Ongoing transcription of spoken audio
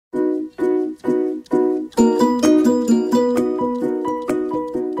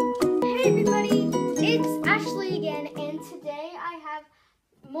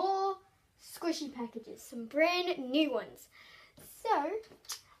squishy packages, some brand new ones. So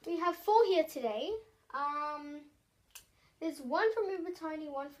we have 4 here today. There's one from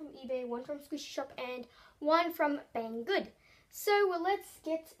Ubertiny, one from eBay, one from Squishy Shop, and one from Banggood. So well, let's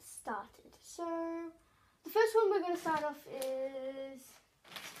get started. So the first one we're going to start off is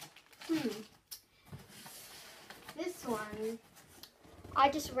this one. I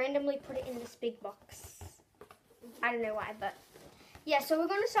just randomly put it in this big box. I don't know why, but yeah, so we're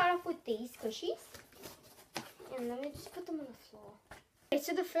going to start off with these squishies. And let me just put them on the floor. Okay,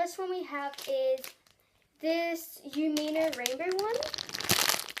 so the first one we have is this Umina rainbow one.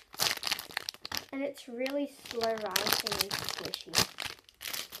 And it's really slow rising and squishy.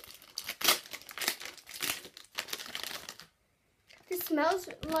 This smells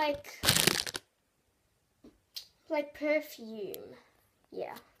like perfume.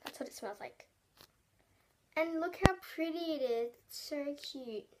 Yeah, that's what it smells like. And look how pretty it is. It's so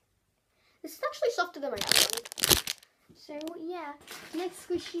cute. This is actually softer than my other one. So yeah, next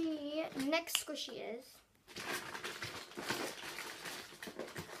squishy is the next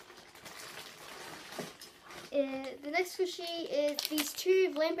squishy is these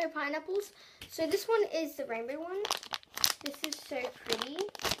 2 Lambo pineapples. So this one is the rainbow one. This is so pretty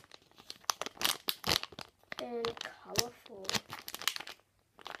and colorful.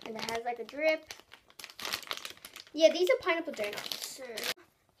 And it has like a drip. Yeah, these are pineapple donuts. So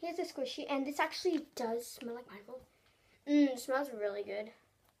here's a squishy, and this actually does smell like pineapple. It smells really good.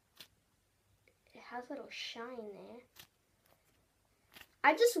 It has a little shine there.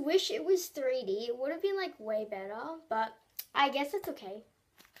 I just wish it was 3D. It would have been like way better, but I guess it's okay.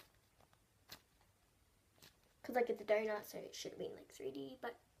 Cause like it's a donut, so it should have been like 3D,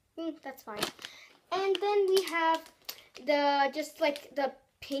 but that's fine. And then we have the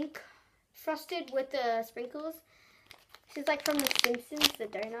pink frosted with the sprinkles. This is like from The Simpsons, the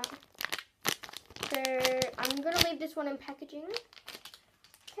donut. So I'm gonna leave this one in packaging.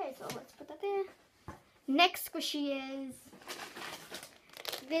 Okay, so let's put that there. Next squishy is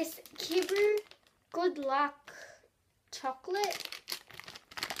this Kibru Good Luck chocolate.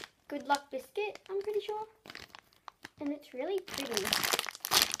 Good Luck biscuit, I'm pretty sure. And it's really pretty.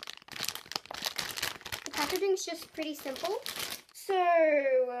 The packaging's just pretty simple. So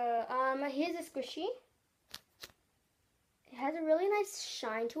here's a squishy. It has a really nice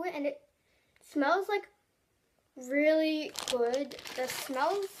shine to it, and it smells like really good. The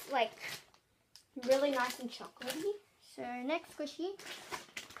smell's like really nice and chocolatey. So next squishy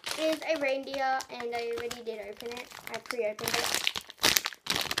is a reindeer, and I already did open it. I pre-opened it.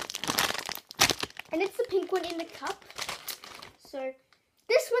 And it's the pink one in the cup. So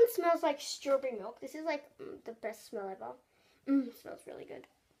this one smells like strawberry milk. This is like the best smell ever. It smells really good.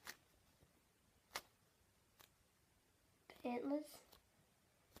 The antlers.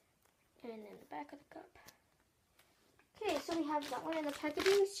 And then the back of the cup. Okay, so we have that one, and the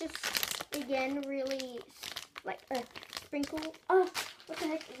packaging is just, again, really, like, sprinkle. Oh, what the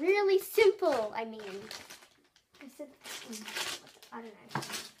heck? Really simple, I mean. I said,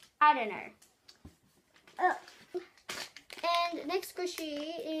 I don't know. And next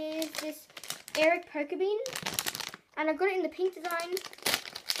squishy is this Eric Poker Bean. And I got it in the pink design.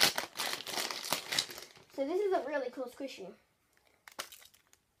 So this is a really cool squishy.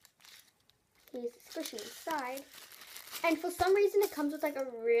 Here's the squishy inside. And for some reason it comes with like a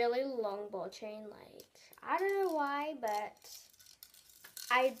really long ball chain. Like, I don't know why, but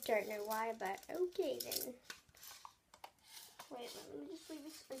okay then. Wait, let me just leave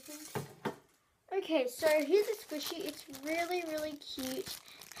this open. Okay, so here's a squishy. It's really, really cute.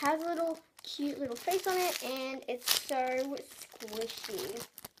 Has a little cute little face on it, and it's so squishy.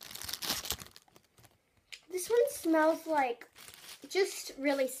 This one smells like just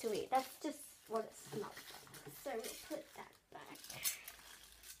really sweet. That's just what it smells like. So we'll put that back.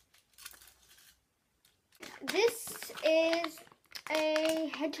 This is a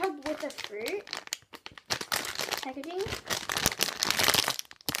hedgehog with a fruit packaging.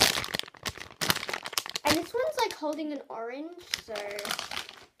 And this one's like holding an orange, so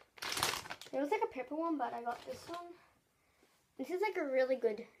there was like a purple one, but I got this one. This is like a really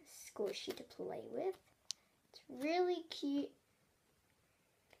good squishy to play with. It's really cute.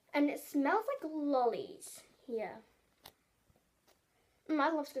 And it smells like lollies. Yeah. I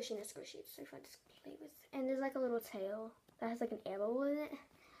love squishing a squishy. It's so fun to play with. And there's like a little tail that has like an air bubble in it.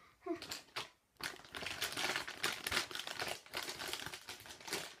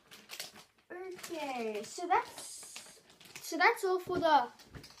 Okay, so that's all for the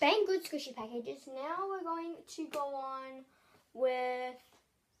Banggood squishy packages. Now we're going to go on with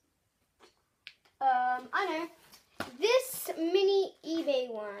I know, this mini eBay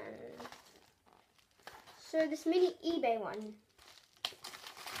one. So this mini eBay one.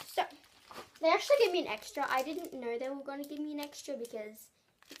 So they actually gave me an extra. I didn't know they were going to give me an extra because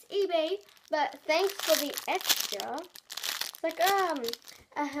it's eBay. But thanks for the extra. It's like a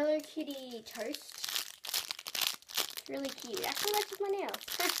Hello Kitty toast. It's really cute. It actually matches my nails.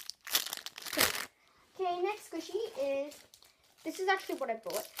 Okay, next squishy is, this is actually what I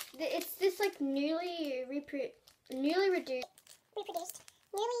bought. It's this like newly produced, newly produced,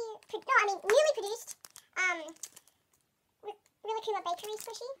 really cool bakery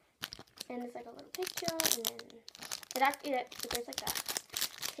squishy. And there's like a little picture, and then it goes like that.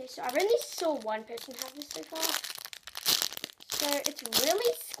 Okay, so I've only saw one person have this so far. So it's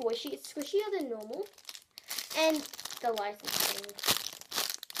really squishy. It's squishier than normal. And the licensing.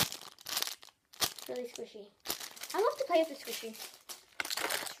 It's really squishy. I love to play with the squishy.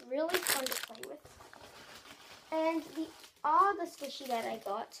 It's really fun to play with. And the other squishy that I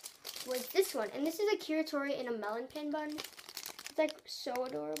got was this one. And this is a Kiritori in a melon pen bun. It's like so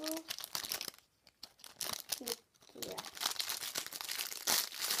adorable. Yeah.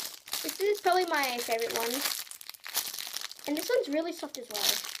 This is probably my favorite one. And this one's really soft as well.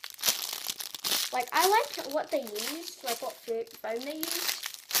 Like, I like what they used, like what foam they used.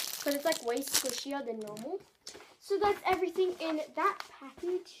 Because it's like way squishier than normal. So that's everything in that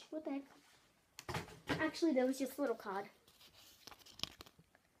package. What the heck? Actually, there was just a little card.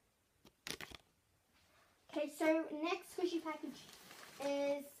 Okay, so next squishy package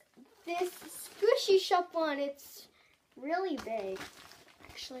is this Squishy Shop one. It's really big,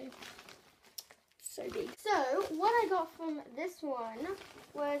 actually. So big. So what I got from this one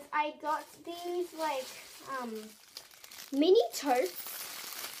was I got these like mini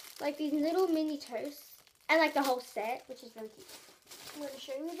toasts, like these little mini toasts, and like the whole set, which is really cute. I'm going to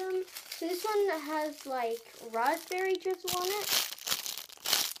show you them. So this one has like raspberry drizzle on it,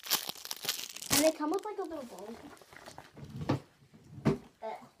 and they come with like a little bowl.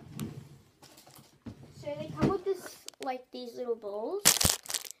 So they come with this, like these little bowls.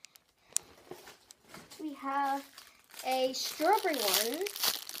 We have a strawberry one.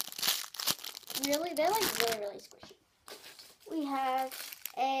 They're like really squishy. We have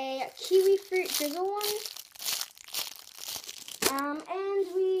a kiwi fruit drizzle one. And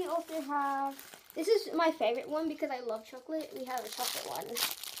we also have, this is my favorite one because I love chocolate. We have a chocolate one.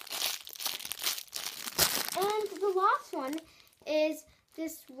 And the last one is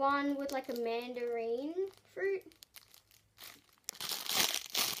this one with like a mandarin fruit.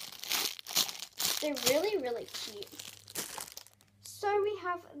 They're really cute. So we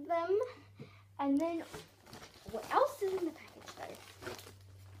have them. And then what else is in the package though?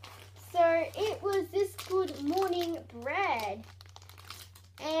 So it was this Good Morning bread.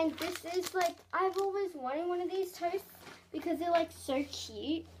 And this is like, I've always wanted one of these toasts because they're like so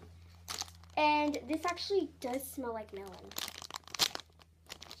cute. And this actually does smell like melon.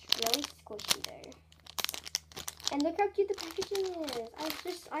 It's really squishy though. And look how cute the packaging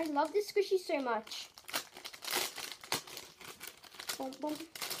is. I love this squishy so much. Boom, boom.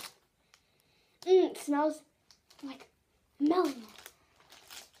 It smells like melon.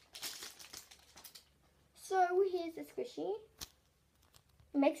 So here's the squishy.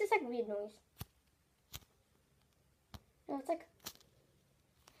 It makes this like weird noise. No, it's like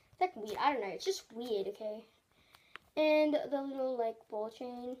weird. I don't know. It's just weird, okay? And the little like ball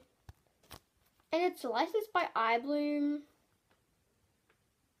chain. And it's licensed by iBloom.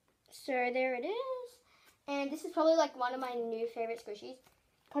 So there it is. And this is probably like one of my new favorite squishies.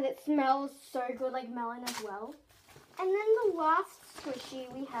 Because it smells so good like melon as well. And then the last squishy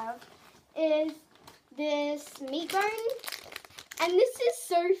we have is this meat bone. And this is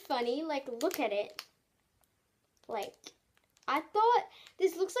so funny. Like, look at it. Like, I thought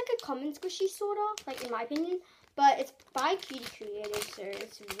this looks like a common squishy sort of. Like, in my opinion. But it's by Cutie Creators. So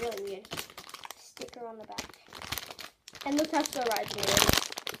it's really weird. Sticker on the back. And look how slow rising it is.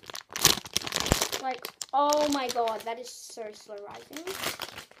 Like, oh my god, that is so slow rising.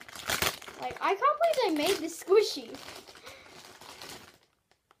 Like, I can't believe they made this squishy.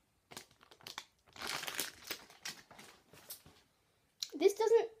 This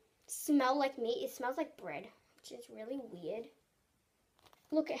doesn't smell like meat, it smells like bread, which is really weird.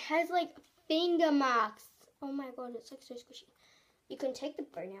 Look, it has like finger marks. Oh my god, it's like so squishy. You can take the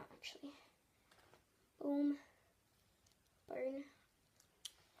bone out actually. Boom. Bone.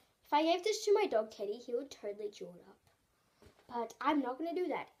 If I gave this to my dog Teddy, he would totally chew it up. But I'm not going to do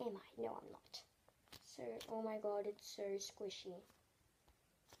that, am I? No, I'm not. So, oh my god, it's so squishy.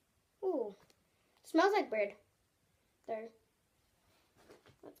 Ooh. Smells like bread. There.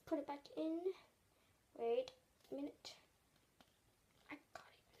 Let's put it back in. Wait a minute. I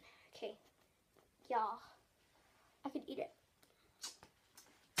got it. Okay. Yeah. I could eat it.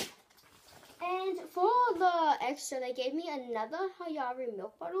 And for the extra, they gave me another Hayari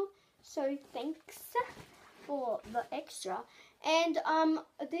milk bottle. So thanks for the extra. And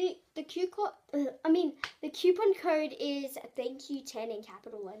the coupon code is thank you 10 in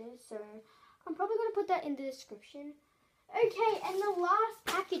capital letters. So I'm probably gonna put that in the description. Okay, and the last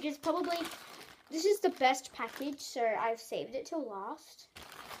package is probably, this is the best package, so I've saved it till last.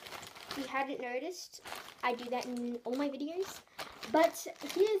 If you hadn't noticed, I do that in all my videos. But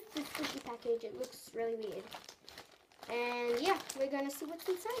here's the squishy package. It looks really weird. And yeah, we're gonna see what's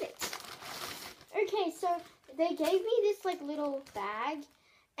inside it. Okay, so they gave me this like little bag,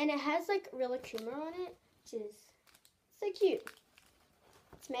 and it has like Rilakkuma on it, which is so cute.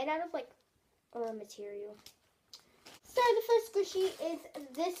 It's made out of like material. So the first squishy is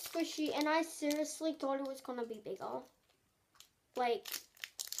this squishy, and I seriously thought it was gonna be bigger. Like,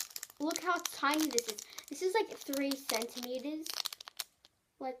 look how tiny this is. This is like 3 centimeters.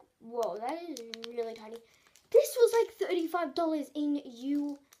 Like, whoa, that is really tiny. This was like $35 in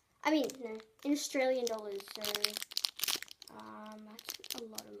in Australian dollars. So, that's a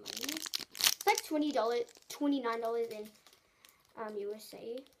lot of money. It's like $29 in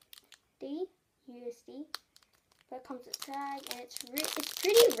USD. But it comes with a tag, and it's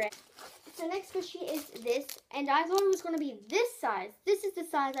pretty rare. So next squishy is this, and I thought it was going to be this size. This is the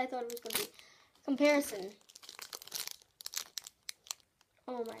size I thought it was going to be. Comparison.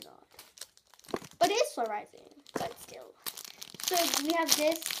 Oh my god. But it is polarizing, but still. So we have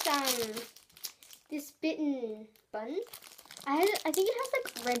this bitten bun. I think it has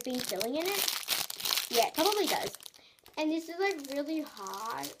like red bean filling in it. Yeah, it probably does. And this is like really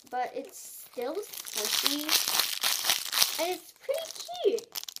hard, but it's still squishy. And it's pretty cute.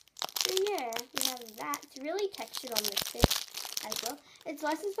 So yeah, we have that. It's really textured on the stick as well. It's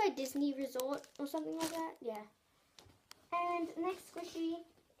licensed by Disney Resort or something like that. Yeah. And next squishy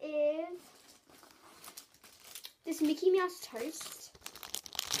is this Mickey Mouse toast.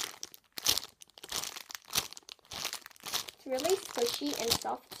 It's really squishy and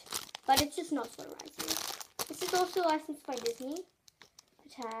soft, but it's just not polarizing. This is also licensed by Disney. The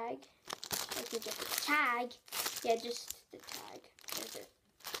tag. Let me get the tag. Yeah, just the tag.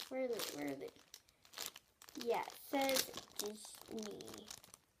 Where is it? Where is it? Yeah, it says Disney.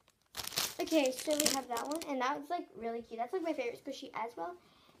 Okay, so we have that one, and that was like really cute. That's like my favorite squishy as well.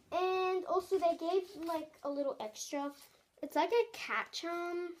 And also they gave like a little extra. It's like a cat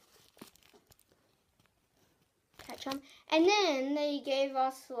charm. And then they gave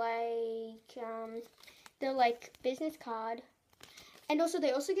us like the like business card. And also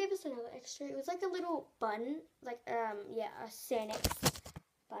they also gave us another extra. It was like a little bun, like a Sanex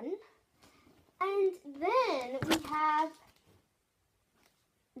bun. And then we have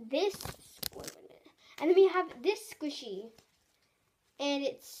this, and then we have this squishy, and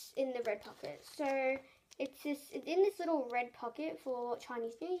it's in the red pocket. So it's in this little red pocket for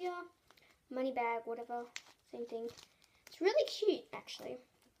Chinese New Year, money bag, whatever, same thing. It's really cute actually.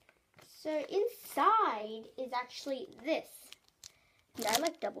 So inside is actually this, and I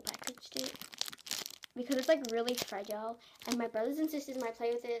like double packaged it because it's like really fragile, and my brothers and sisters might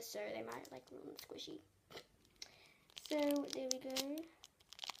play with it, so they might like ruin the squishy. So there we go.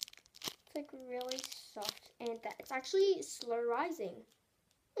 It's like really soft, and that it's actually slow rising.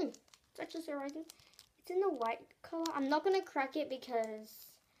 It's actually slow rising. It's in the white color. I'm not gonna crack it because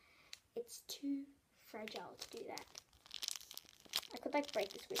it's too fragile to do that. I could like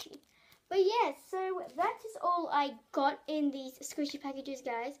break the squishy. But yeah, so that is all I got in these squishy packages,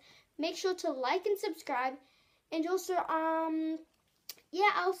 guys. Make sure to like and subscribe, and also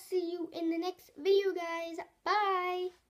yeah, I'll see you in the next video, guys. Bye.